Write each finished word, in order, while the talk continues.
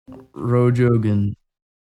Joegan.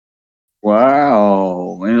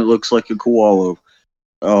 Wow, and it looks like a koala.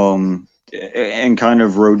 And kind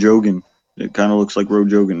of Joegan. It kind of looks like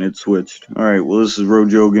Joegan. It switched. All right, well, this is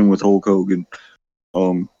Joegan with Hulk Hogan.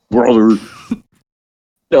 Brother,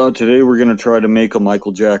 today we're gonna try to make a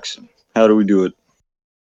Michael Jackson. How do we do it?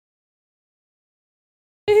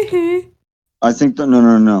 I think that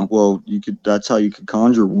no. Well, you could. That's how you could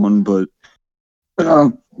conjure one, but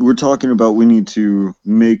we're talking about we need to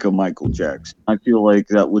make a Michael Jackson. I feel like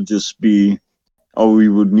that would just be all we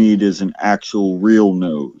would need is an actual real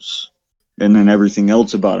nose, and then everything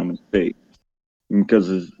else about him is fake.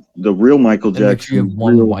 Because the real Michael And make sure you Jackson have is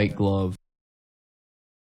one real. white glove.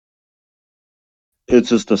 It's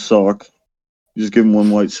just a sock. You just give him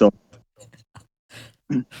one white sock.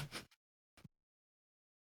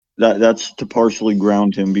 That's to partially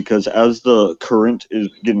ground him because as the current is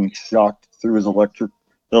getting shocked through his the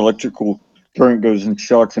electrical current goes and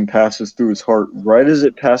shocks and passes through his heart. Right as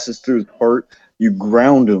it passes through his heart, you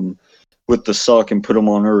ground him with the sock and put him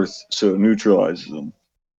on Earth so it neutralizes him.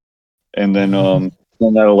 And then that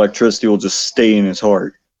electricity will just stay in his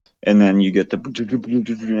heart. And then you get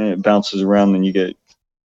it bounces around, and you get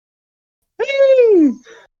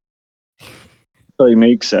so he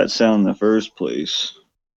makes that sound in the first place.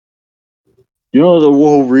 You know, the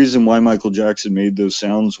whole reason why Michael Jackson made those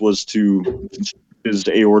sounds was to his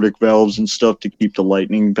aortic valves and stuff to keep the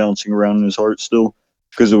lightning bouncing around in his heart still,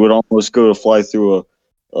 because it would almost go to fly through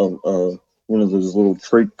a one of those little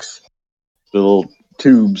trachs, the little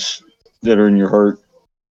tubes that are in your heart,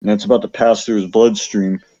 and it's about to pass through his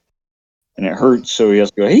bloodstream, and it hurts, so he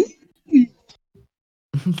has to go, hey.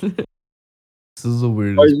 This is the Why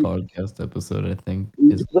weirdest is podcast episode, I think.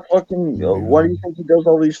 he, Is the fucking, why do you weird. think he does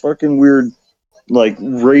all these fucking weird, like,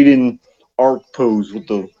 Raiden arc pose with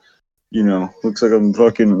the, looks like I'm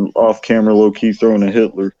fucking off camera low key throwing a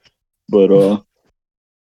Hitler. But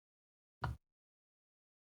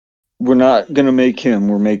we're not gonna make him.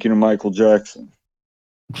 We're making a Michael Jackson.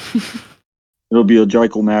 It'll be a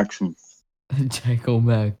Michael Maxon. Jackal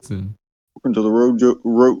Maxon. Welcome to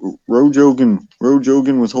the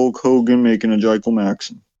Joegan with Hulk Hogan making a Michael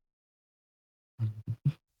Maxon.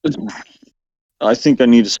 I think I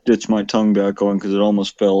need to stitch my tongue back on because it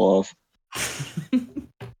almost fell off.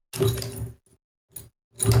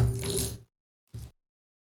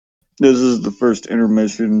 This is the first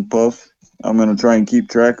intermission, Puff. I'm gonna try and keep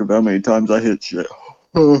track of how many times I hit shit.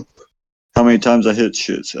 How many times I hit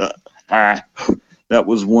shit. That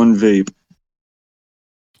was one vape.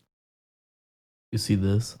 You see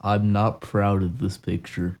this? I'm not proud of this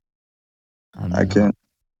picture. I can't.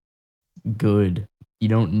 Good. You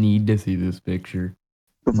don't need to see this picture.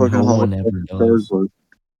 The No fucking one ever does.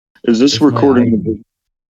 Is this It's my recording the ID. video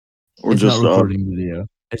or It's not just the audio? recording video.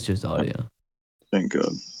 It's just audio. Thank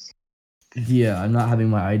God. Yeah, I'm not having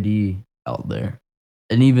my ID out there.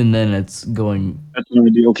 And even then, it's going. That's an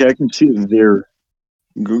idea. Okay, I can see it there.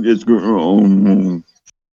 It's going.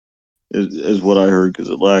 Is what I heard because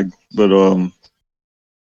it lagged. But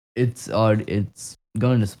It's odd. It's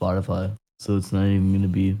going to Spotify, so it's not even gonna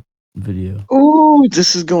be video. oh,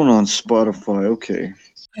 this is going on Spotify. Okay,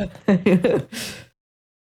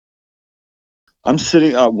 I'm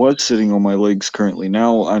sitting. I was sitting on my legs currently.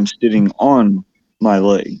 Now I'm sitting on my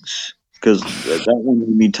legs because that one made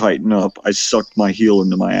me tighten up. I sucked my heel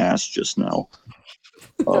into my ass just now.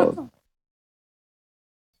 Uh,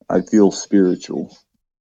 I feel spiritual.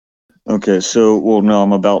 Okay, so well, no,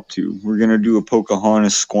 I'm about to. We're gonna do a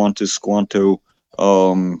Pocahontas Squantus Squanto,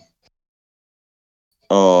 um,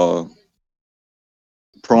 uh,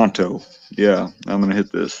 pronto. Yeah, I'm gonna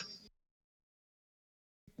hit this.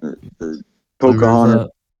 Where is Pocahontas,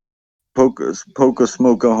 that? Poca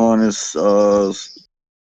Smokeahontas,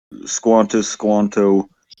 Squantus Squanto,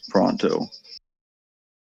 pronto.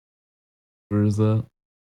 Where is that?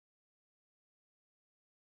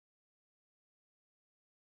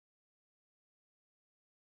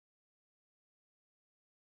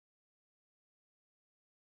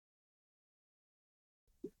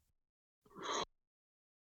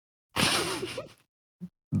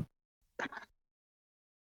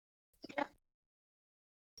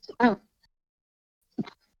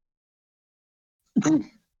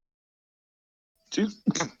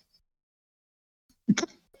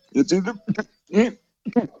 It's either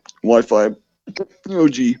Wi-Fi. Oh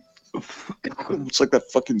gee, it's like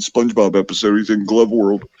that fucking SpongeBob episode. He's in Glove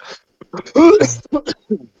World.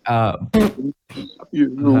 Uh,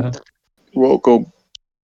 You're welcome.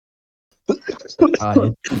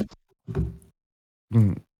 Hi.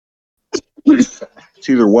 It's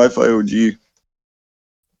either Wi-Fi OG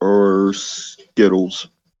or Skittles.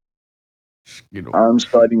 I'm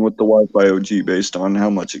siding with the Wi-Fi OG based on how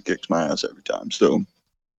much it kicks my ass every time. So,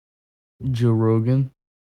 Joe Rogan.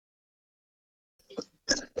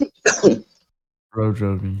 Bro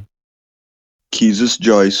Rogan. Jesus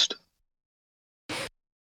Geist.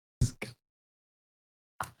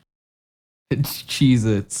 It's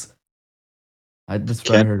Cheez-Its. That's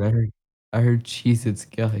what I Ken, heard. I heard Cheez-Its,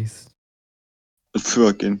 guys.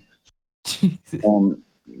 fucking, Jesus. um,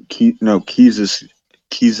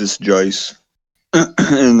 Jesus Geist.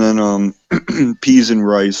 And then, peas and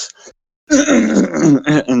rice.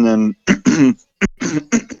 And then,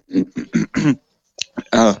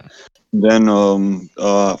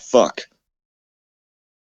 uh, fuck.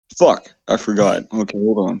 Fuck, I forgot. Okay,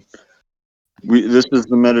 hold on. This is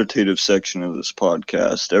the meditative section of this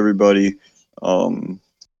podcast. Everybody, um,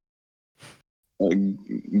 uh,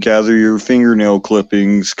 gather your fingernail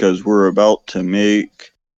clippings because we're about to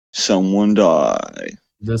make someone die.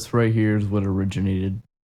 This right here is what originated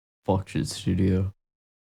Fuck Shit Studio.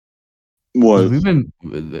 Because What? we've been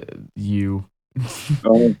you.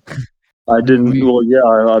 Oh, I we didn't. we Well, yeah,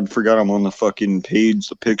 I forgot I'm on the fucking page.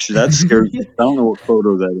 The picture that scares me. I don't know what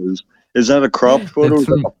photo that is. Is that a cropped photo? Or that's is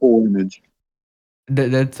that from a full image?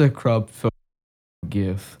 that's a crop photo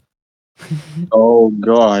gif. Oh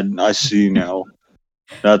God, I see now.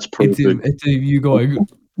 That's perfect. It's him you going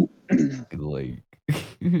like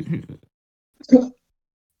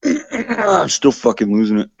I'm still fucking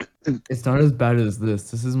losing it. it's not as bad as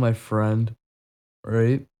this. This is my friend,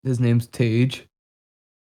 right? His name's Tage.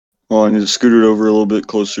 Oh, I need to scoot it over a little bit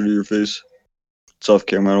closer to your face. It's off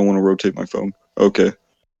camera. I don't want to rotate my phone. Okay.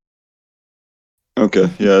 Okay.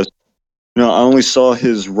 Yeah. No, I only saw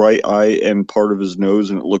his right eye and part of his nose,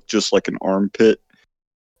 and it looked just like an armpit,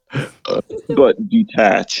 but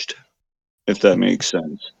detached, if that makes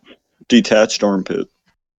sense. Detached armpit.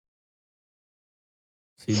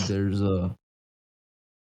 See, there's a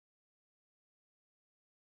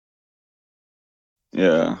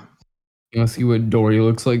Yeah. you wanna see what Dory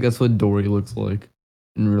looks like? That's what Dory looks like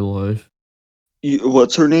in real life.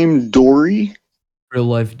 What's her name? Dory? Real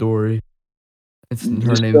life Dory. It's her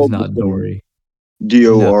Just name's spelled the not same. Dory.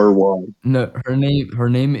 No, Dory. no, her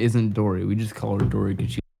name isn't Dory. We just call her Dory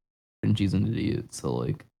because she's an idiot. So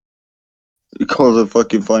like, You call it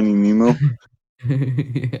fucking Finding Nemo?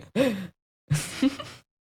 yeah.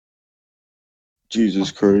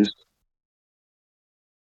 Jesus Christ.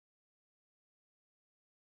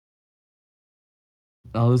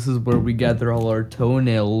 Now this is where we gather all our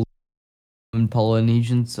toenails and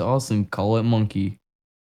Polynesian sauce and call it monkey.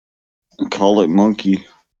 Call it monkey.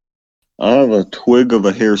 I have a twig of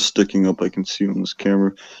a hair sticking up I can see on this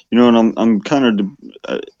camera. You know, and I'm kind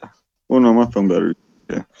of. Well, no, my phone battery.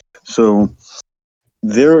 Yeah. So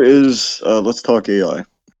there is. Let's talk AI.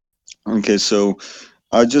 Okay, so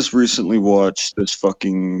I just recently watched this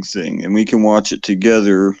fucking thing, and we can watch it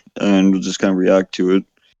together, and we'll just kind of react to it.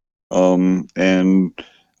 And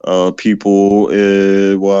people,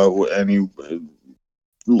 well, any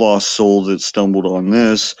lost soul that stumbled on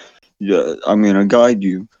this, yeah, I'm gonna guide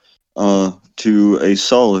you to a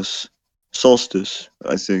solstice,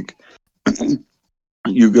 I think.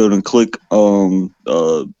 You go and click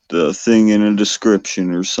the thing in a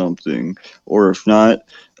description or something, or if not,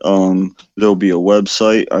 there'll be a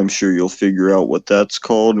website. I'm sure you'll figure out what that's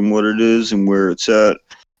called and what it is and where it's at.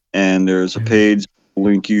 And there's a page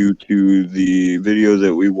link you to the video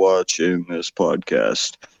that we watch in this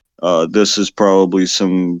podcast. This is probably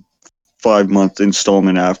some 5 month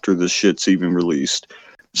installment after the shit's even released.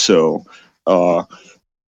 So, uh,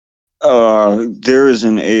 there is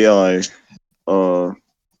an AI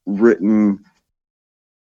written.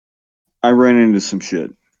 I ran into some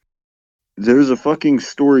shit. There's a fucking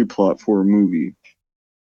story plot for a movie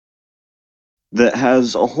that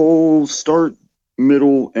has a whole start,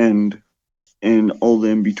 middle, end, and all the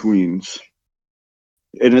in betweens.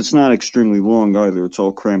 And it's not extremely long either. It's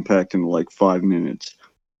all cram packed into like 5 minutes.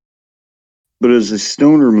 But it's a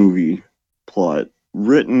stoner movie plot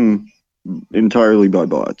written entirely by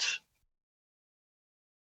bots.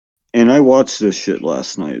 And I watched this shit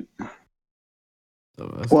last night. So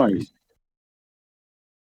that's crazy. Twice.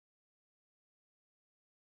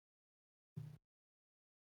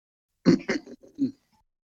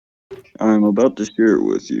 I'm about to share it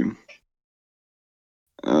with you.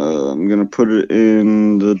 I'm gonna put it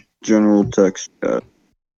in the general text chat. All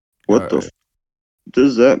What the right.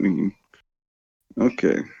 does that mean?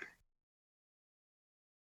 Okay.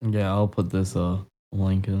 Yeah, I'll put this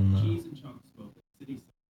link in.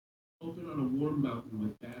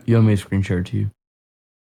 You want me to screen share to you?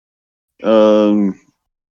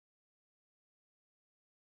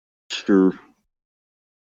 Sure.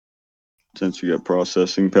 Since you got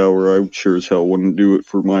processing power, I sure as hell wouldn't do it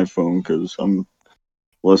for my phone because I'm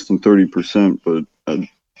less than 30%, but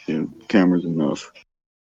camera's enough.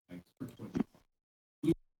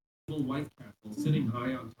 White castle sitting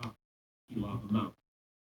high on top of lava mountain.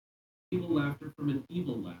 Evil laughter from an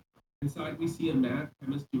evil laugh. Inside we see a mad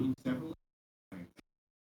chemist doing several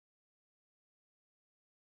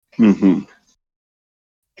Mm-hmm.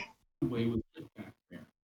 away with his back there.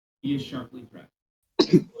 He is sharply dressed.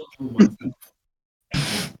 His clothes were once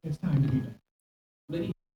it's time to be back. Then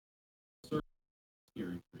he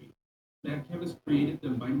scary tree. Mad chemist created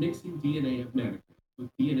them by mixing DNA of mannequins with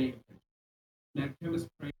DNA of fish. Mad chemist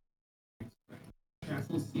prayed.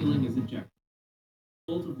 Castle's ceiling is ejected.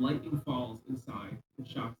 A bolt of lightning falls inside and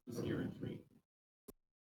shocks the scary tree.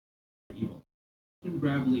 Evil. Can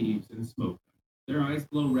grab leaves and smoke them. Their eyes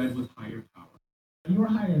glow red with higher power. You are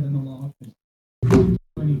higher than the law of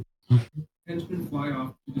physics. Henchmen fly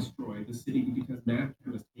off to destroy the city because Mad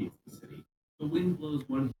Chemist hates the city. The wind blows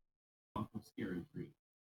one off of Scary Tree.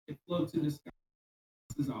 It floats into sky,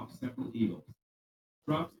 pisses off several eagles,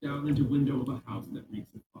 drops down into window of a house that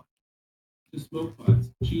reeks of fun. To smoke buds,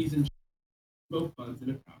 cheese and smoke buds in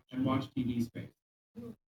a couch and watch TV space.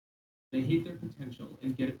 They hate their potential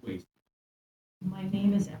and get it wasted. My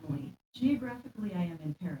name is Emily. Geographically, I am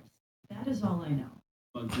in Paris. That is all I know.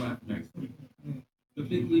 Buds laugh nicely. The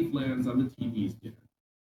big leaf lands on the TV's dinner.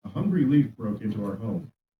 A hungry leaf broke into our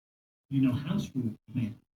home. You know house rules,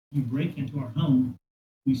 man. You break into our home,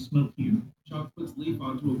 we smoke you. Chalk puts leaf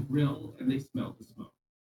onto a grill and they smell the smoke.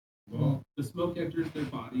 Well, The smoke enters their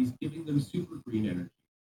bodies, giving them super green energy.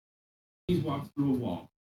 Cheese walks through a wall.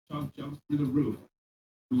 Chalk jumps through the roof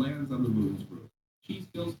and lands on the moon's roof. Cheese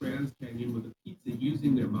fills Grand Canyon with a pizza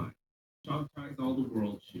using their mind. Chalk ties all the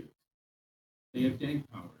world's shoes. They have dank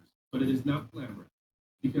powers, but it is not glamorous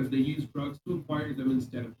because they use drugs to acquire them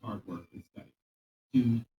instead of hard work and study.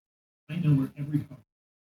 Dude, I know where every car.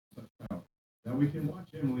 such power. Now we can watch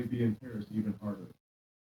Emily be in Paris even harder.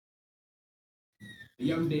 A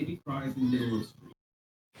young baby cries in the middle of the street.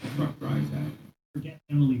 The truck drives at it. Forget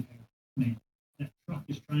Emily Paris, man. That truck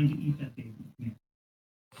is trying to eat that baby, man.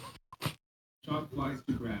 Chalk flies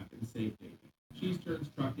to grab and save baby. Cheese turns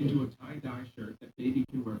truck into a tie-dye shirt that baby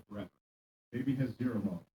can wear forever. Baby has 0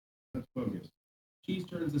 mom. That's bogus. Cheese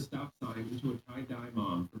turns a stop sign into a tie-dye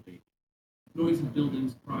mom for baby. Noise of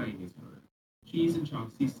buildings crying is heard. Cheese and Chalk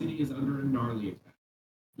see city is under a gnarly attack.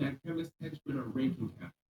 Mad chemist henchmen are raking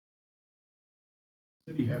havoc.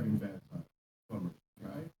 City having bad time. Bummer.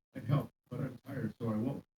 Right? I'd help, but I'm tired, so I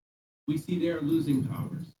won't. We see they are losing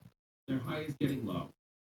powers. Their high is getting low.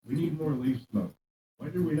 We need more leaf smoke. Why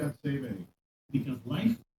do we not save any? Because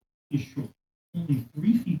life is short. Only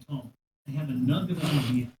 3 feet tall. I have a nugget of an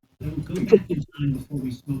idea. I will go back in time before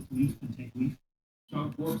we smoke leaf and take leaf.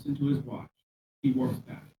 Chalk warps into his watch. He warps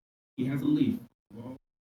back. He has a leaf. Well,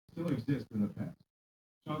 still exist in the past.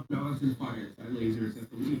 Chalk nods and fires eye lasers at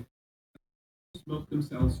the leaf. Smoke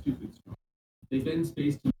themselves stupid strong. They bend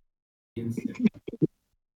space to instant.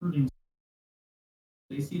 Hurting.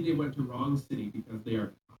 They see they went to wrong city because they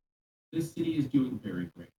are. This city is doing very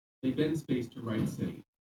great. They bend space to right city.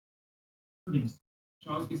 Hurting.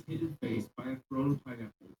 Chalk is hit in face by a thrown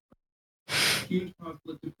pineapple. A huge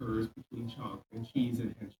conflict occurs between Chalk and Cheese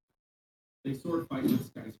and Henchmen. They sword fight with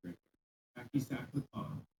skyscraper. Hacky sack with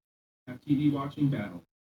bomb. Have TV watching battle.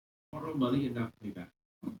 Borrow money and not pay back.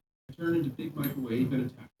 Turn into big microwave and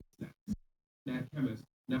attack with snacks. Mad chemist,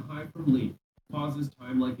 now high from leaf, pauses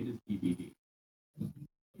time like it is DVD.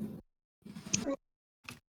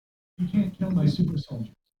 You can't kill my super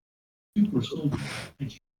soldiers. Super soldiers.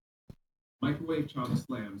 Microwave Chalk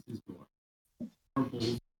slams his door.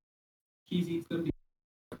 Bowls. Cheese eats them.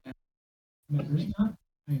 Matters not.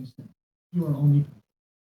 I understand. You are only.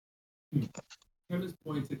 Chemist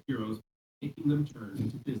points at heroes, making them turn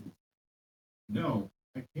into business. No,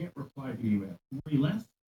 I can't reply to email. Worry less.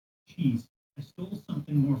 Cheese. I stole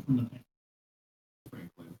something more from the bank.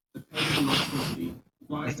 Franklin, the pen of electricity,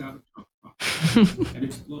 flies out of Chalk's pocket and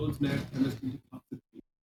explodes Mad chemist into puffs of steam.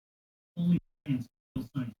 Only science. Still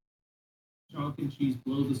science. Chalk and Cheese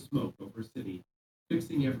blow the smoke over city,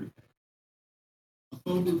 fixing everything. A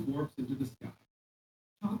phone booth warps into the sky.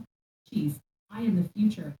 Chalk, Cheese, I am the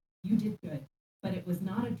future. You did good, but it was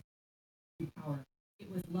not a power. It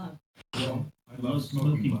was love. Well, I love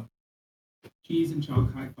smoking. Love. Cheese and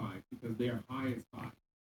Chalk high five because they are high as pie.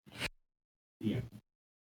 The end.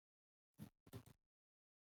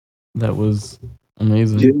 That was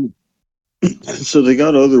amazing. Yeah. So they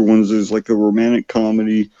got other ones. There's like a romantic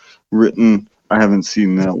comedy written. I haven't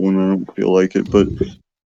seen that one. I don't feel like it, but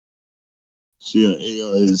So yeah,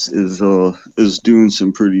 AI is doing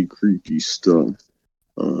some pretty creepy stuff.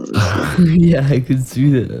 So, Yeah, I could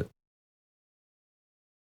see that.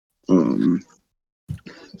 um,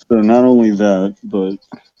 so not only that, but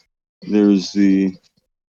there's the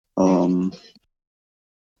um,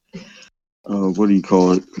 what do you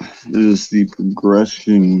call it? There's the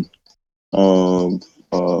progression of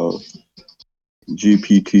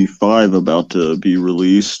GPT-5 about to be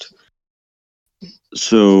released.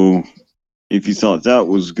 So if you thought that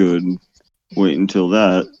was good, wait until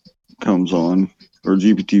that comes on. Or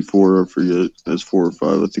GPT-4, I forget, that's 4 or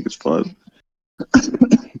 5. I think it's 5.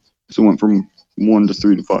 So it went from 1 to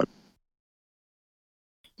 3 to 5.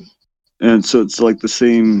 And so it's like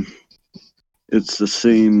it's the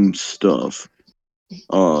same stuff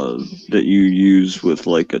that you use with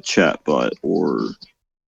like a chatbot or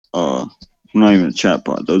not even a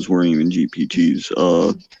chatbot. Those weren't even GPTs.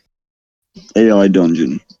 AI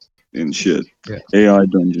Dungeon and shit. Yeah. AI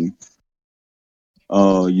Dungeon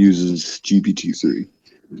uses GPT-3.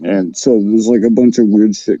 And so there's like a bunch of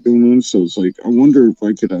weird shit going on. So it's like, I wonder if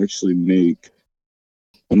I could actually make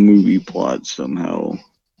a movie plot somehow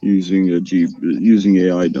using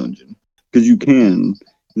AI Dungeon. Because you can.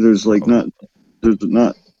 There's like Oh,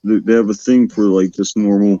 not, they have a thing for like just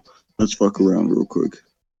normal. Let's fuck around real quick.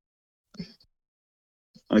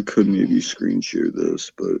 I could maybe screen share this,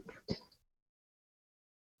 but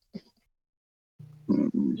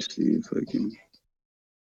let me see if I can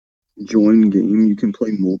join game. You can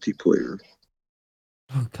play multiplayer.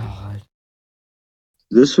 oh God.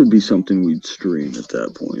 This would be something we'd stream at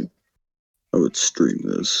that point. I would stream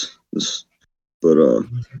this, but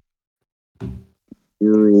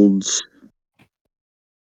worlds,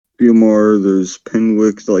 BMR. There's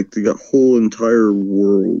Penwick. Like they got whole entire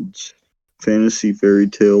worlds, fantasy fairy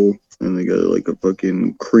tale, and they got like a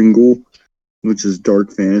fucking Kringle, which is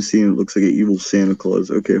dark fantasy, and it looks like an evil Santa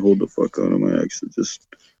Claus. Okay, hold the fuck on. Am I actually just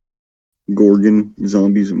Gorgon,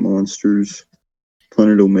 zombies and monsters?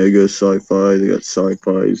 Planet Omega, sci-fi. They got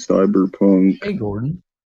sci-fi, cyberpunk. Hey, Gordon.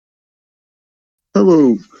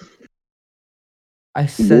 Hello, I Lord.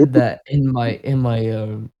 said that in my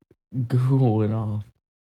Google went off.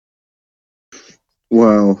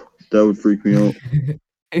 Wow, that would freak me out.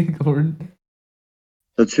 Hey, Gordon.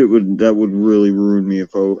 That would really ruin me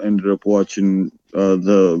if I ended up watching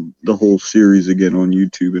the whole series again on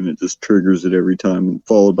YouTube and it just triggers it every time,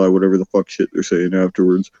 followed by whatever the fuck shit they're saying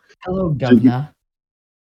afterwards. Hello, So Governor.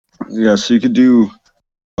 so you could do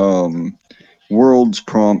um worlds,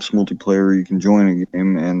 prompts, multiplayer. You can join a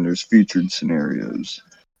game, and there's featured scenarios.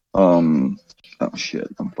 Um, oh shit,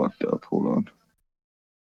 I'm fucked up. Hold on.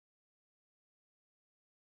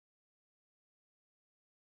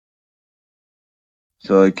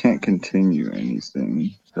 So I can't continue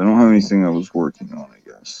anything. So I don't have anything I was working on, I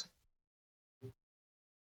guess.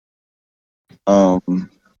 Um,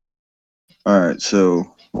 all right.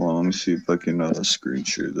 So, well, let me see if I can screen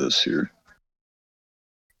share this here.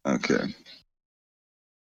 Okay.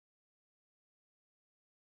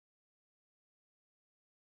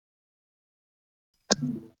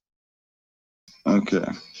 Okay.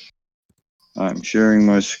 I'm sharing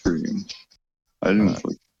my screen. I didn't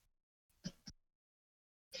click.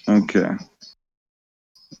 Okay.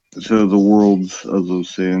 So the worlds, as I was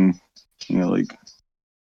saying, like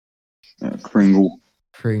Kringle.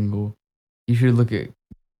 Kringle. You should look at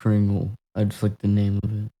Kringle. I just like the name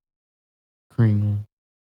of it. Kringle.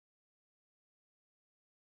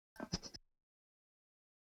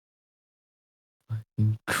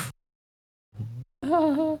 Fucking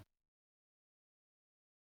God.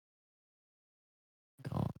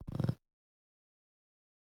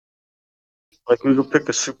 Like we could pick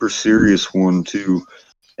a super serious one too,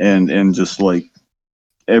 and just like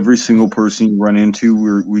every single person you run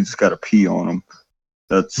into, we just gotta pee on them.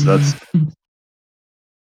 That's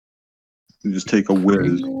we just take a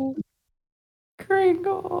whiz. Kringle.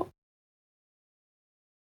 Kringle.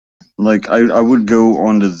 Like I would go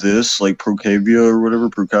onto this like Procavia or whatever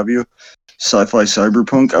Procavia, sci-fi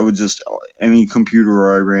cyberpunk. I would just any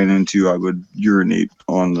computer I ran into, I would urinate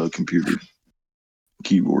on the computer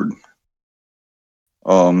keyboard.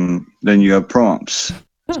 Then you have prompts,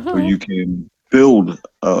 so you can build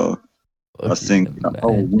a thing. Fucking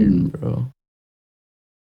imagine, bro.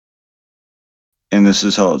 And this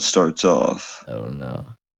is how it starts off. I don't know.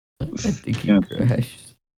 I think you Yeah.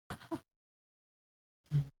 crashed.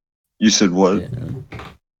 You said what? Yeah.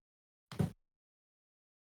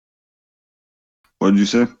 What did you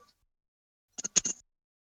say?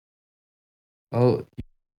 Oh,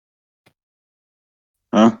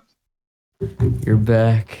 Huh? you're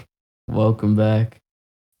back. Welcome back.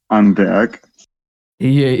 I'm back.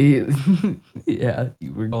 Yeah, yeah,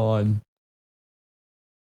 you were gone.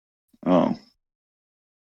 Oh,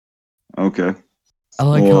 okay. I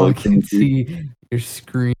like how Well, I it can can be. see your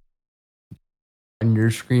screen on your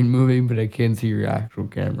screen moving, but I can't see your actual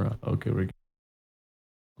camera. Okay, we're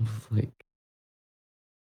like,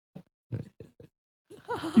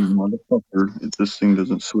 You motherfucker. If this thing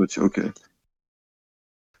doesn't switch. Okay.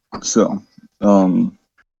 So, you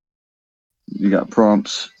got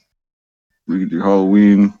prompts. We could do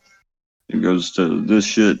Halloween. It goes to this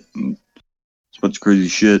shit. And it's a bunch of crazy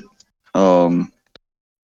shit. Um,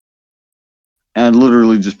 and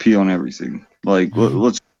literally just pee on everything. Like,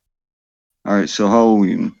 let's. All right. So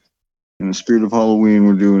Halloween. In the spirit of Halloween,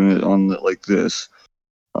 we're doing it on like this.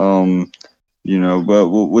 Um, but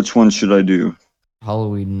which one should I do?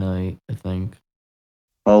 Halloween night, I think.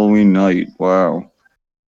 Halloween night. Wow.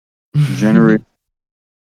 Generate.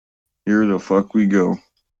 Here the fuck we go.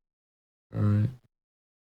 Alright.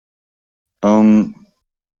 Um,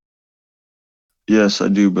 yes, I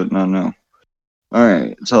do, but not now.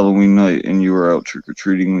 Alright, it's Halloween night, and you are out trick or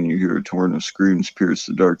treating when you hear a torrent of screams pierce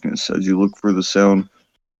the darkness. As you look for the sound,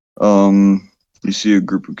 you see a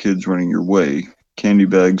group of kids running your way. Candy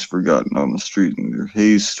bags forgotten on the street. In their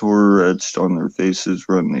haste, horror etched on their faces.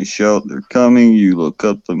 Run, they shout, they're coming. You look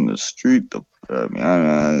up from the street. I don't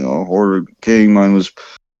know, horror decaying. Mine was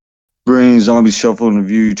brain. Zombies shuffle into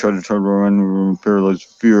view. You try to turn around the room, paralyzed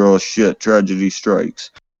with fear. Oh shit! Tragedy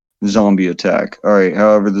strikes. Zombie attack. All right.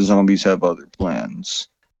 However, the zombies have other plans.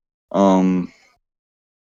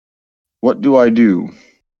 What do I do?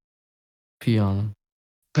 Pee on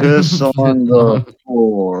Piss him. Piss on the on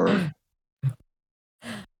floor. him.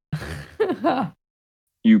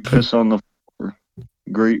 You piss on the floor.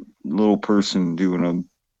 Great little person doing a.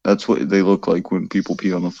 That's what they look like when people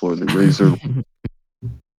pee on the floor. They raise their.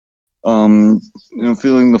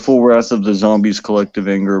 Feeling the full wrath of the zombies' collective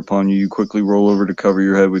anger upon you, you quickly roll over to cover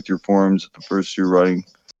your head with your forearms at the first you're rotting.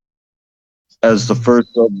 As the first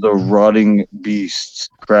of the rotting beasts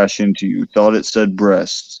crash into you, thought it said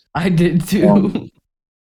breasts. I did Um, too.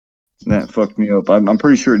 that fucked me up. I'm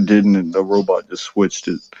pretty sure it didn't, and the robot just switched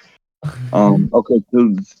it. Okay,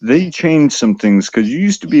 so they changed some things because you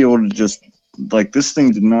used to be able to just like this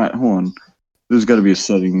thing did not. Hold on, there's got to be a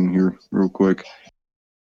setting in here real quick.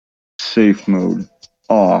 Safe mode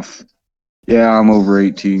off. Yeah, I'm over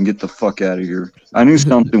 18. Get the fuck out of here. I knew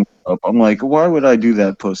something was up. I'm like, why would I do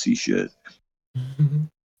that pussy shit?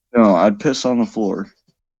 No, I'd piss on the floor.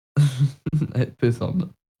 I piss on the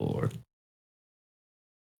floor.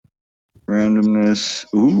 Randomness.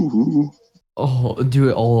 Ooh. Oh, do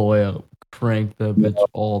it all the way up. Crank that bitch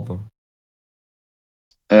all the.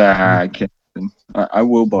 Ah, I can't. I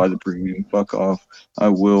will buy the premium. Fuck off. I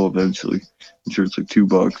will eventually. I'm sure it's like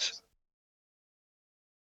 $2.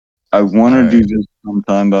 I want to do Alright. this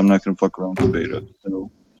sometime, but I'm not gonna fuck around with the beta. So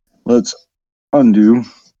let's undo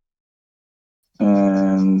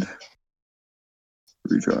and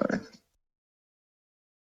retry.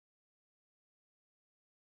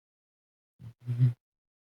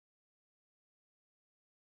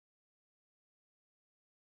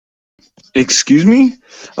 Excuse me?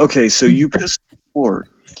 Okay, so you pissed on the floor.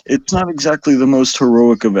 It's not exactly the most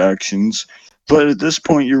heroic of actions, but at this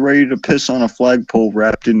point you're ready to piss on a flagpole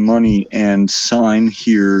wrapped in money and sign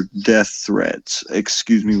here death threats.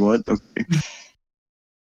 Excuse me, what? Okay.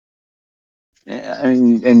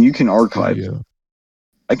 And you can archive. Studio.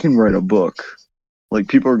 I can write a book. Like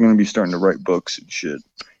people are going to be starting to write books and shit,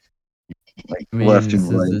 like I mean, left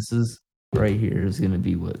and right. this is right here is gonna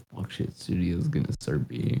be what Bullshit Studio is gonna start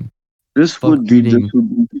being. This Fuck would be. This reading.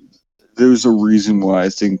 would be. There's a reason why I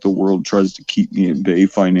think the world tries to keep me at bay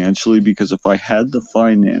financially because if I had the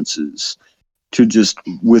finances to just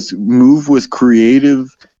move with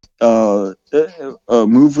creative,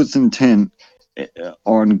 move with intent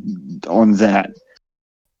on that.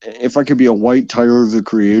 If I could be a white Tyler the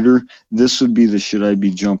Creator, this would be the shit I'd be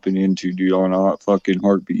jumping into, dude, on a fucking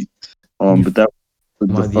heartbeat. But that would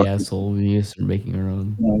Am the I the fuck, asshole when you start making our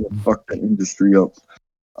own? fuck that industry up.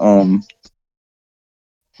 Um,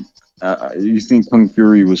 you think Kung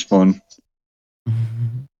Fury was fun?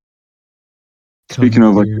 Speaking Kung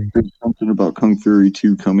of, like, Fury. there's something about Kung Fury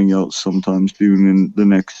 2 coming out sometime soon, and the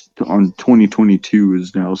next on 2022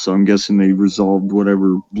 is now, so I'm guessing they resolved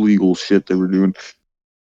whatever legal shit they were doing.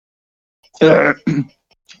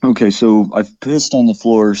 Okay, so I've pissed on the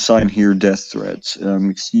floor. Sign here, death threats.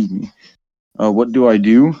 Excuse me. What do I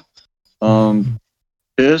do?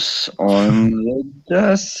 Piss on the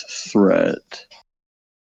death threat,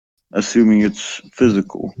 assuming it's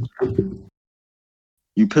physical.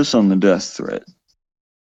 You piss on the death threat.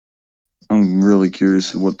 I'm really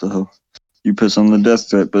curious what the hell. You piss on the death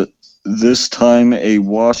threat, but this time a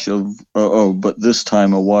wash of I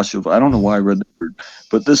don't know why I read that word,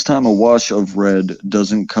 but this time a wash of red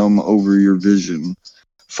doesn't come over your vision,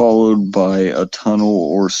 followed by a tunnel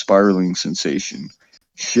or spiraling sensation.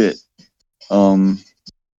 Shit.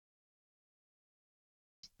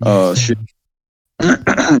 Shit.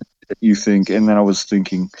 You think, and then I was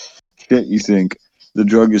thinking, shit. You think the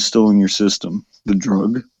drug is still in your system? The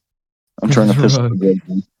drug. I'm The trying to piss on drug.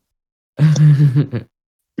 the drug.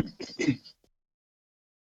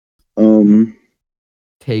 Um.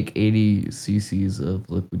 Take 80 cc's of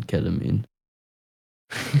liquid ketamine.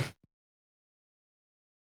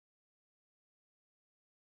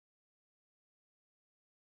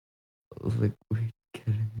 Liquid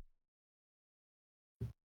ketamine.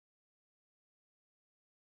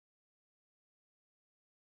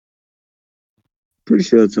 Pretty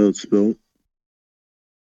sure that's how it's spelled.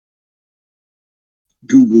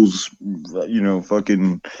 Google's,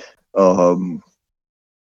 fucking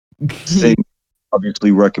thing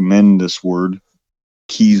obviously recommend this word.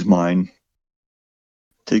 Keys mine.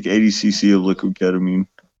 Take 80 cc of liquid ketamine.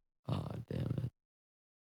 Oh, damn it.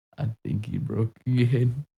 I think he broke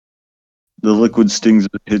again. The liquid stings as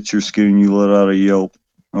it hits your skin and you let out a yelp.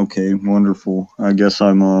 Okay, wonderful. I guess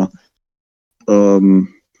I'm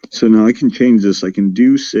so now I can change this. I can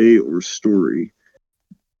do, say, or story.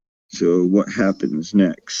 So what happens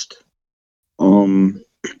next?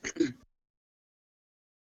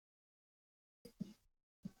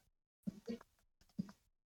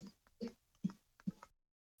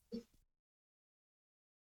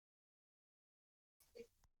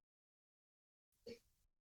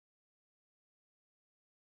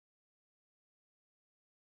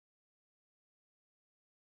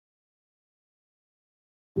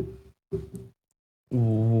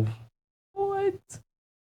 Ooh. What?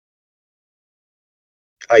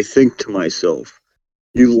 I think to myself,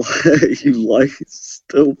 you lie, you lie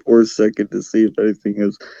still for a second to see if anything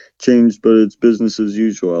has changed, but it's business as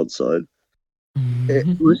usual outside.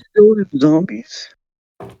 We're still in zombies.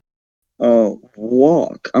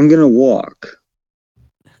 Walk. I'm gonna walk.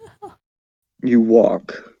 You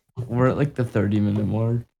walk. We're at like the 30-minute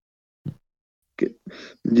mark.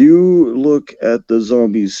 You look at the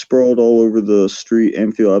zombies sprawled all over the street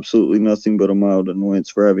and feel absolutely nothing but a mild annoyance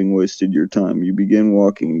for having wasted your time. You begin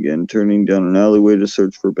walking again, turning down an alleyway to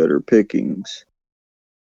search for better pickings.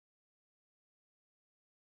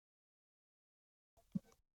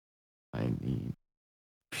 I need.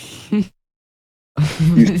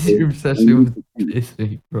 What is your obsession with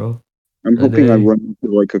pissing, bro? I'm hoping I Today. run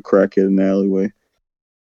into like a crackhead in the alleyway.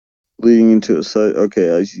 Leading into a side.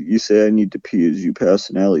 Okay, you say I need to pee as you pass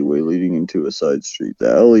an alleyway leading into a side street.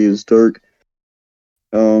 The alley is dark,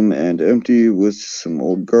 and empty with some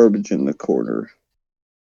old garbage in the corner.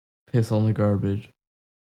 Piss on the garbage.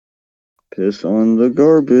 Piss on the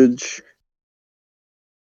garbage.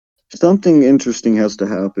 Something interesting has to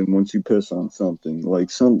happen once you piss on something. Like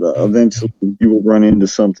eventually you will run into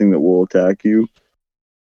something that will attack you.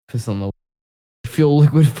 Piss on the. Feel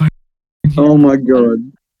liquid fire. Oh my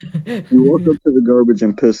god. You walk up to the garbage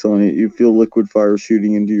and piss on it. You feel liquid fire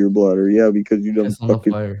shooting into your bladder. Yeah, because you don't Piss on the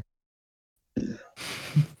fucking. fire.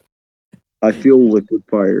 I feel liquid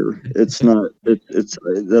fire. It's not. It's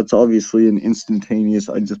that's obviously an instantaneous.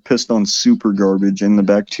 I just pissed on super garbage, and the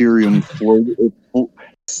bacterium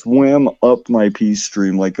swam up my pee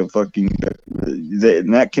stream like a fucking.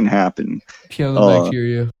 And that can happen. Pee on the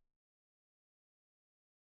bacteria.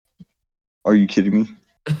 Are you kidding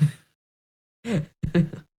me?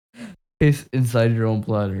 Piss inside your own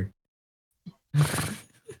bladder.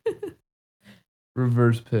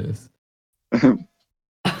 Reverse piss.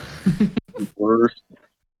 Worst.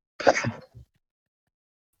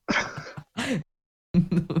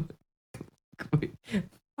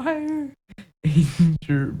 Fire in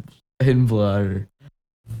your in bladder.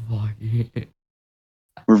 Fuck it.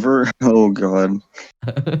 Revert. Oh god.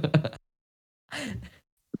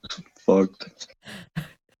 Fucked.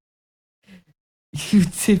 You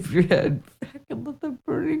tip your head back and let the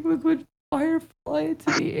burning liquid fire fly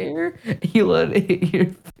into the air. You let it hit your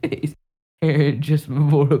face. Hair just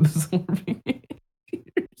before absorbing it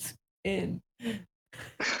into your skin.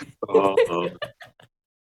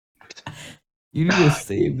 You need to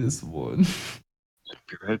save this one.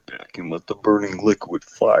 Tip your head back and let the burning liquid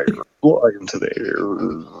fire fly into the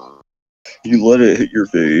air. You let it hit your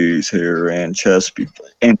face, hair, and chest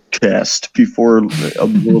before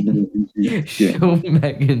absorbing it into your skin. Show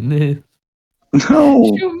Megan this.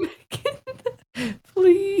 No. Show Megan,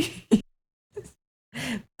 please.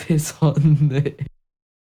 Piss on the.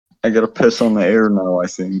 I gotta piss on the air now, I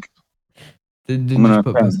think. Then I'm just gonna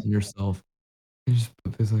put attempt. piss on yourself. You just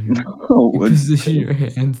put piss on your. No, You position your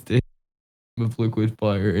hands to with liquid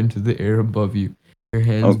fire into the air above you. Your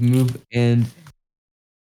hands move and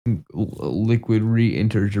liquid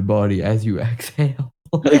re-enters your body as you exhale.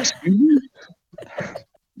 excuse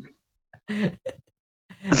me?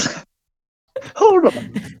 Hold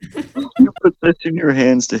on. You position your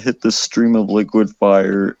hands to hit the stream of liquid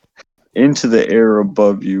fire into the air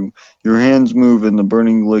above you. Your hands move and the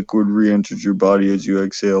burning liquid re-enters your body as you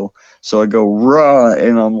exhale. So I go rah,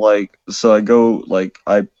 and I'm like, so I go like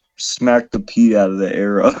I smack the pee out of the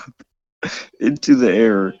air up into the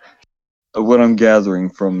air. What I'm gathering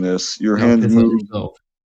from this, your Now hands piss on move yourself.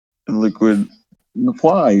 and liquid.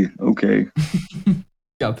 Why? Okay.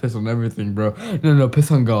 Got piss on everything, bro. No,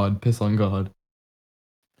 piss on God. Piss on God.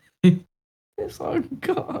 Piss on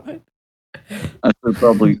God. I should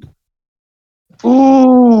probably.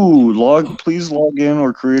 Ooh, please log in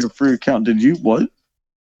or create a free account. Did you what?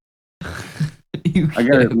 You I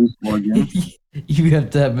gotta at can't. least log in. You have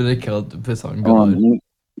to have an account to piss on God.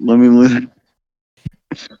 Let me.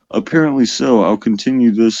 Apparently so. I'll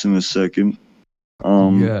continue this in a second.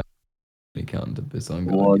 Yeah, an account to piss on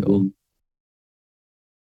God, Log y'all. in.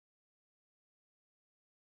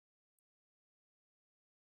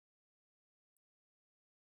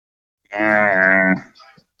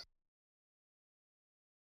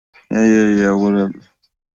 Yeah, whatever.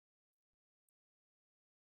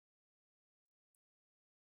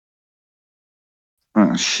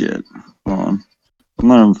 Oh shit. Hold on. I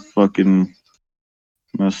might have fucking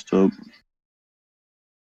messed up.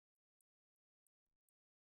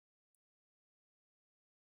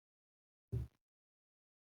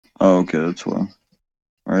 Oh, okay, that's why.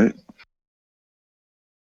 Alright.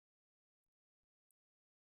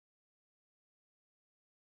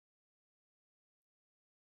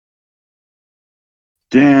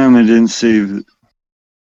 Damn, I didn't save it.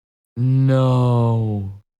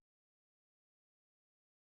 No.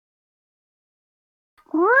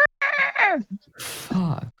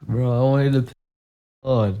 Fuck, bro. I wanted to piss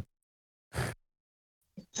on God.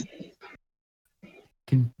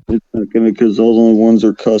 It's not gonna, because all the ones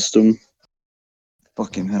are custom.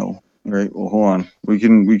 Fucking hell. Alright, well hold on. We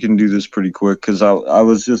can do this pretty quick, because I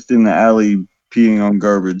was just in the alley peeing on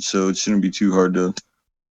garbage, so it shouldn't be too hard to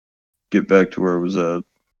get back to where I was at.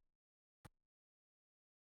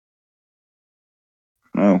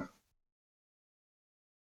 No.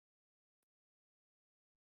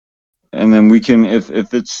 And then we can, if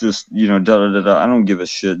it's just, da da da da, I don't give a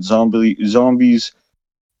shit. Zombies,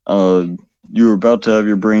 uh, you're about to have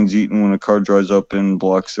your brains eaten when a car drives up and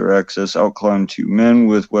blocks their access. Out climb two men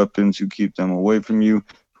with weapons who keep them away from you.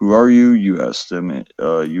 Who are you? You ask them.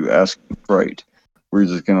 You ask right. We're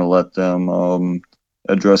just gonna let them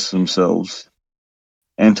address themselves.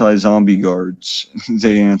 Anti-zombie guards.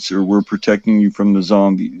 They answer, "We're protecting you from the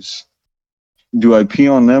zombies." Do I pee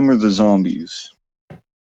on them or the zombies?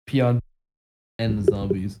 Pee on and the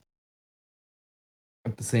zombies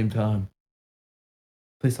at the same time.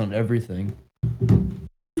 Piss on everything.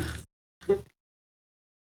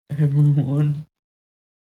 Everyone.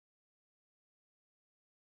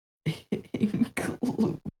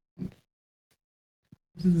 Include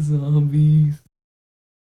the zombies.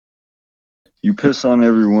 You piss on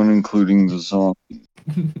everyone, including the zombies.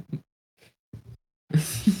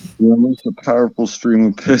 You unleash a powerful stream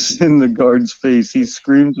of piss in the guard's face. He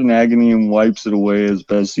screams in agony and wipes it away as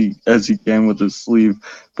best as he can with his sleeve,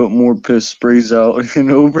 but more piss sprays out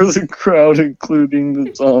and over the crowd, including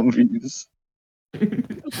the zombies.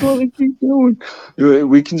 That's why they keep going.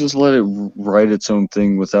 We can just let it write its own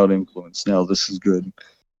thing without influence. Now this is good.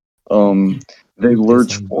 They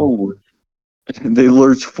lurch forward. They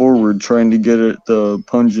lurch forward, trying to get at the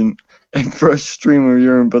pungent and fresh stream of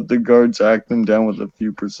urine, but the guards act them down with a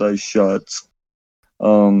few precise shots.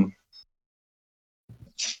 Yeah,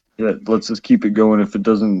 let's just keep it going. If it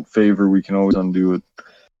doesn't favor, we can always undo it.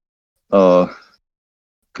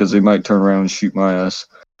 Because they might turn around and shoot my ass.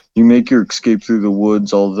 You make your escape through the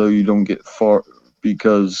woods, although you don't get far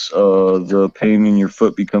because the pain in your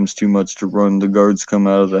foot becomes too much to run. The guards come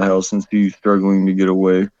out of the house and see you struggling to get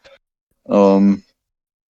away.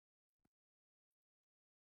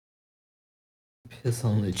 Piss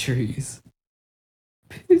on the trees.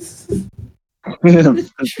 Piss. Yeah,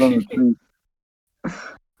 piss on the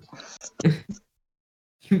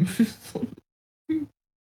tree.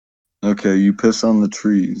 Okay, you piss on the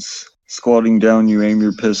trees. Squatting down, you aim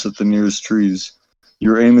your piss at the nearest trees.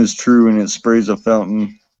 Your aim is true, and it sprays a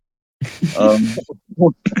fountain. Piss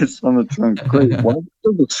on the trunk. Great. Why is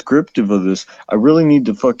so descriptive of this? I really need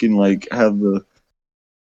to fucking have the.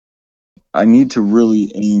 I need to really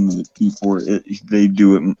aim it before they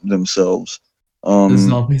do it themselves. The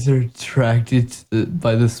zombies are attracted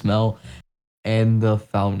by the smell, and the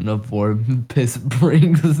fountain of warm piss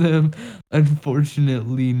brings them.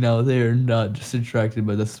 Unfortunately, now they are not just attracted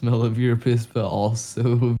by the smell of your piss, but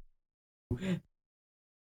also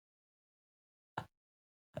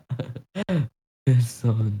piss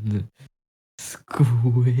on the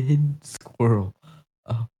squirrel,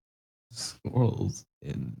 uh, squirrels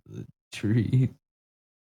in the tree.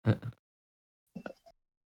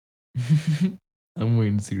 I'm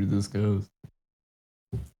waiting to see where this goes.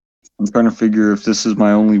 I'm trying to figure if this is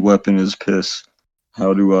my only weapon is piss.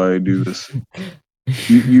 How do I do this?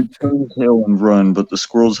 You turn tail and run, but the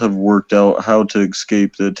squirrels have worked out how to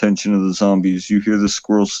escape the attention of the zombies. You hear the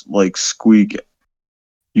squirrels like squeak.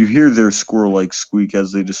 You hear their squirrel-like squeak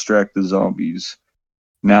as they distract the zombies.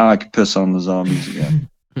 Now I can piss on the zombies again.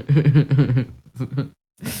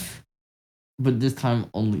 But this time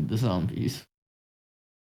only the zombies.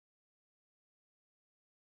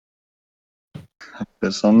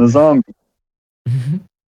 Piss on the zombie.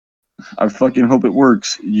 I fucking hope it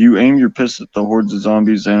works. You aim your piss at the hordes of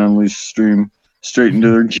zombies and unleash a stream straight into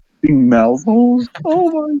their gaping mouth holes. Oh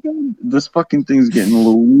my god. This fucking thing's getting a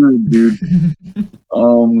little weird, dude.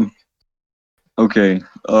 Okay.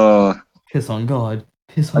 Piss on God.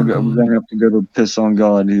 Piss We're on God. gonna have to go to piss on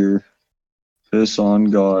God here. Piss on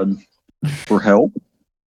God. For help?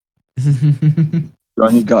 Do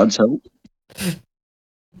I need God's help?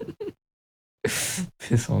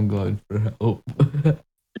 Piss on God for help.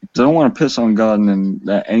 Because I don't want to piss on God and then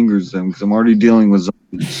that angers them because I'm already dealing with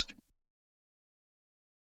zombies.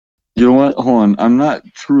 You know what? Hold on. I'm not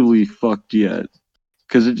truly fucked yet.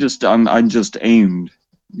 Because I just aimed,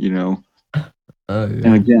 you know? And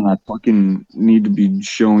Yeah. again, I fucking need to be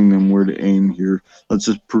showing them where to aim here. Let's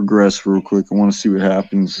just progress real quick. I want to see what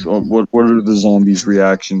happens. What are the zombies'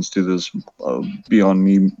 reactions to this beyond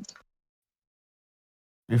me?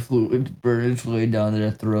 Your fluid burns way down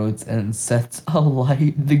their throats and sets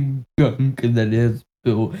alight the gunk that is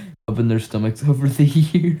built up in their stomachs over the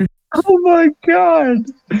years. Oh my god!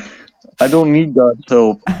 I don't need God's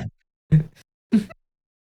help.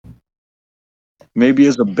 Maybe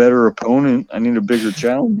as a better opponent, I need a bigger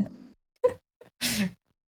challenge.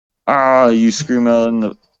 Ah, you scream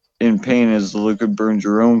out in pain as the liquid burns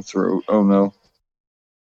your own throat. Oh no.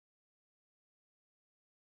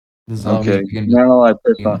 The zombies Okay. begin to Now I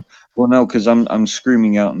piss on. scream. Well, no, because I'm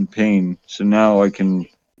screaming out in pain. So now I can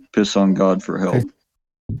piss on God for help.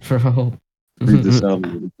 For help. Read this out a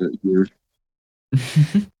little bit here.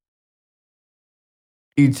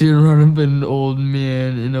 You turn around an old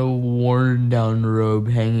man in a worn down robe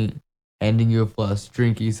handing you a flask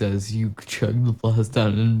drink. He says you chug the flask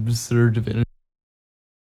down and a surge of energy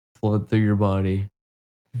flood through your body.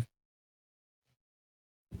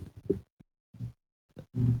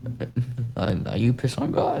 Now you piss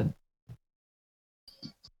on God.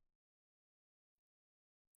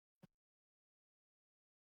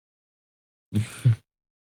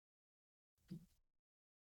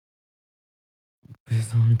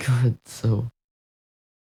 Piss on God. So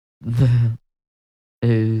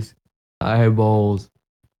his eyeballs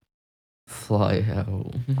fly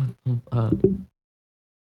out. What the fuck?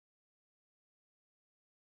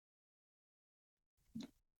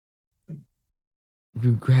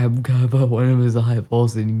 You grab by one of his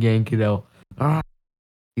eyeballs and yank it out. Ah!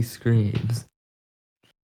 He screams.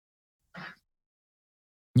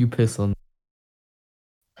 You piss on.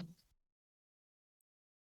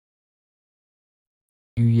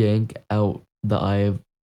 You yank out the eye of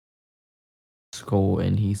skull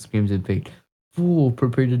and he screams in pain. Fool,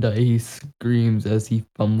 prepare to die. He screams as he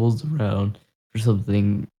fumbles around for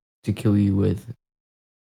something to kill you with.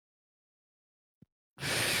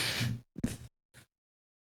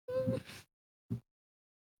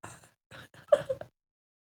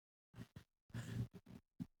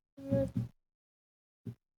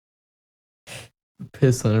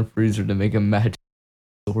 Piss on a freezer to make a magic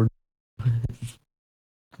sword.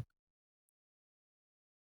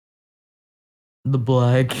 The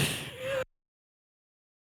black.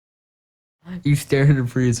 You stare at the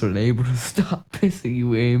freezer, unable to stop pissing.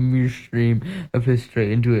 You aim your stream of piss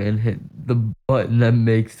straight into it and hit the button that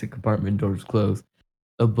makes the compartment doors close.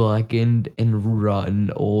 A blackened and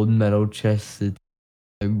rotten old metal chest sits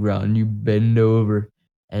on the ground. You bend over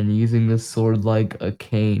and using the sword like a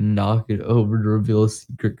cane, knock it over to reveal a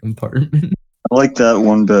secret compartment. I like that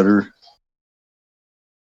one better.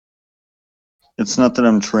 It's not that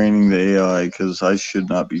I'm training the AI because I should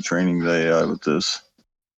not be training the AI with this.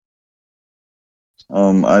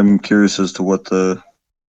 I'm curious as to what the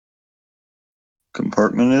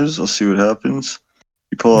compartment is. I'll see what happens.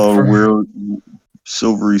 You pull out a weird.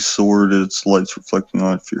 silvery sword, its lights reflecting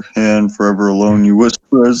off your hand. Forever alone, you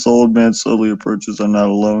whisper as the old man slowly approaches. I'm not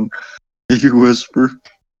alone. You whisper.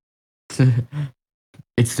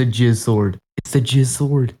 It's the jizz sword. It's the jizz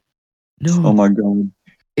sword. Oh No, my god.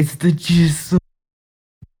 it's the jizz sword.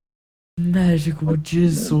 Magical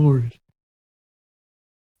jizz sword.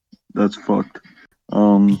 That's fucked.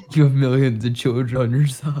 You have millions of children on your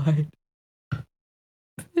side.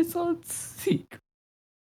 It's on secret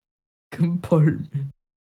compartment.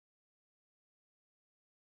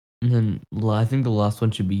 And then I think the last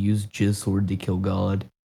one should be use jizz sword to kill God.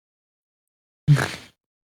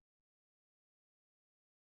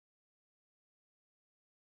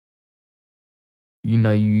 You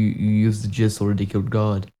use the jizz sword to kill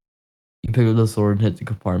God. You pick up the sword and hit the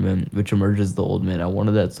compartment, which emerges the old man. I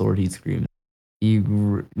wanted that sword, he screamed.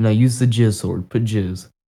 Now use the jizz sword, put jizz.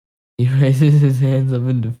 He raises his hands up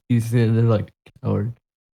and defeats it, and they're like, coward.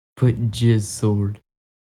 Put jizz sword.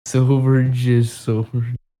 Silver jizz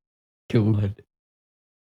sword. Kill God.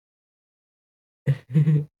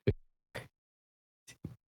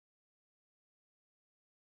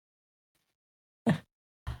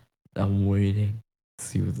 I'm waiting. Let's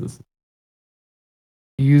see what this is.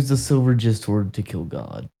 You use the silver jizz sword to kill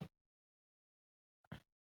God.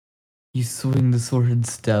 You swing the sword and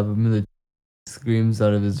stab him in the screams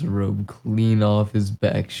out of his robe, clean off his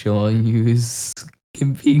back, showing you his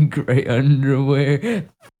skimpy gray underwear.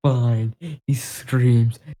 Fine. He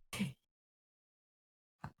screams.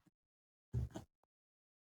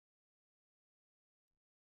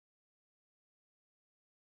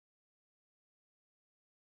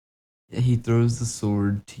 He throws the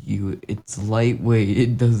sword to you. It's lightweight.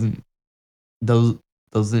 It does,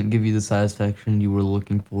 doesn't give you the satisfaction you were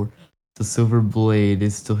looking for. The silver blade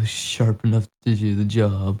is still sharp enough to do the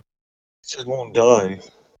job. He just won't die.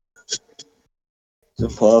 It's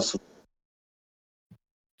impossible.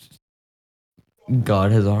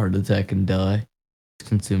 God has a heart attack and die.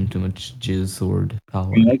 Consumed too much jizz sword power. I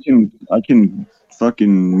mean, I can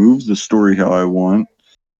fucking move the story how I want.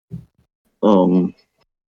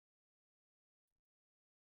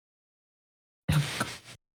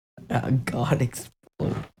 God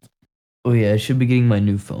explode. Oh yeah, I should be getting my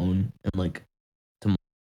new phone and like tomorrow.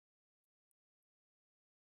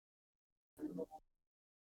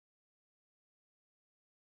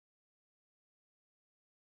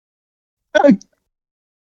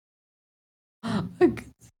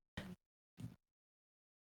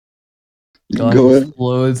 God Go ahead.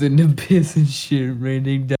 explodes into piss and shit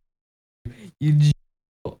raining down. You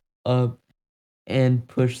jump up and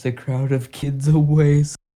push the crowd of kids away.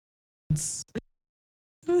 So it's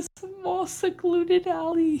a small secluded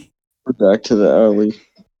alley. We're back to the alley.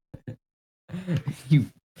 You,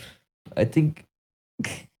 I think,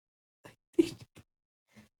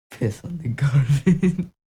 piss on the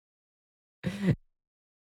garden.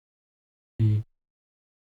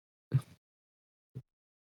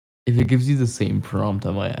 If it gives you the same prompt,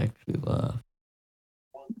 I might actually laugh.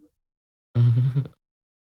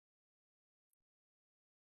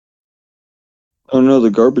 Oh no, the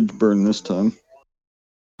garbage burned this time.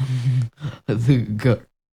 The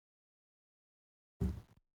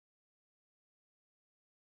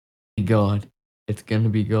God. It's gonna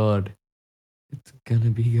be God. It's gonna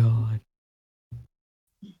be God.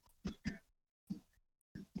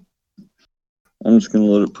 I'm just gonna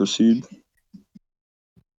let it proceed.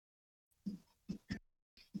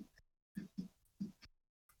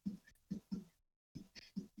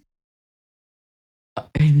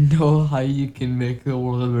 I know how you can make the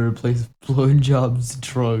world a better place. Blowjobs,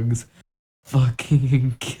 drugs,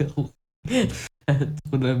 fucking kill. That's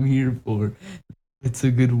what I'm here for. It's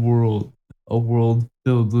a good world. A world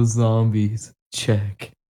filled with zombies.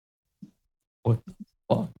 Check. What the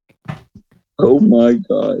fuck? Oh my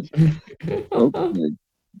god. Okay.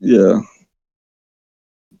 Yeah.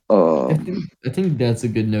 I think that's a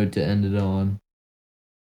good note to end it on.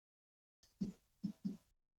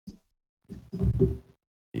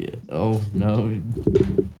 Yeah. Oh no.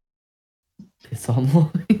 Piss on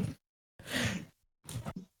life.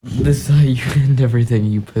 This is how you end everything.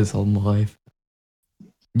 You piss on life.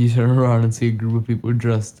 You turn around and see a group of people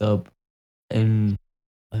dressed up in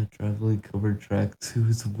traveling covered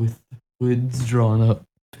tracksuits with hoods drawn up.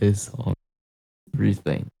 Piss on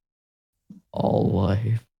everything. All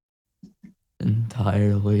life.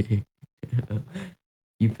 Entirely.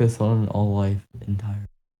 You piss on all life entirely.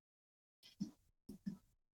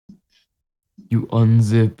 You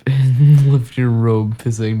unzip and lift your robe,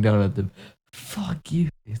 pissing down at them. Fuck you!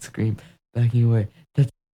 They scream, backing away. That's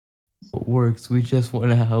what works. We just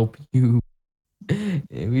want to help you.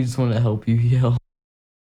 We just want to help you yell.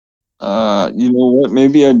 You know what?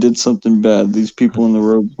 Maybe I did something bad. These people in the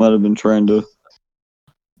robes might have been trying to.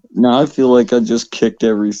 Now I feel like I just kicked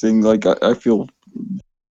everything. Like I feel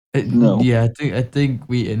no. Yeah, I think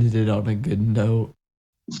we ended it on a good note.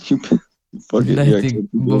 Fuck it, I yeah. think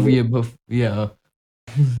yeah.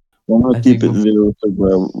 I'm gonna I keep think it zero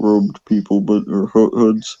for robed people, but or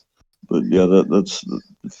hoods. But yeah, that's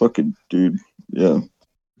fucking dude. Yeah,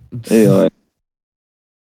 AI.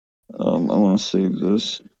 I want to save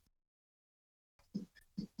this.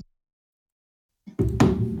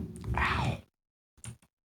 Ow.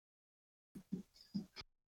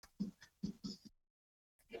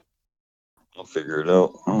 I'll figure it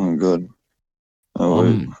out. Oh, good. Oh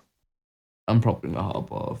wait, I'm probably gonna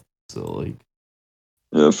hop off. So like,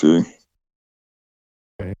 yeah, I feel.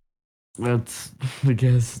 that's I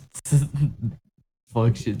guess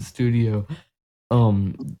Function Studio.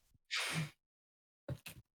 Um,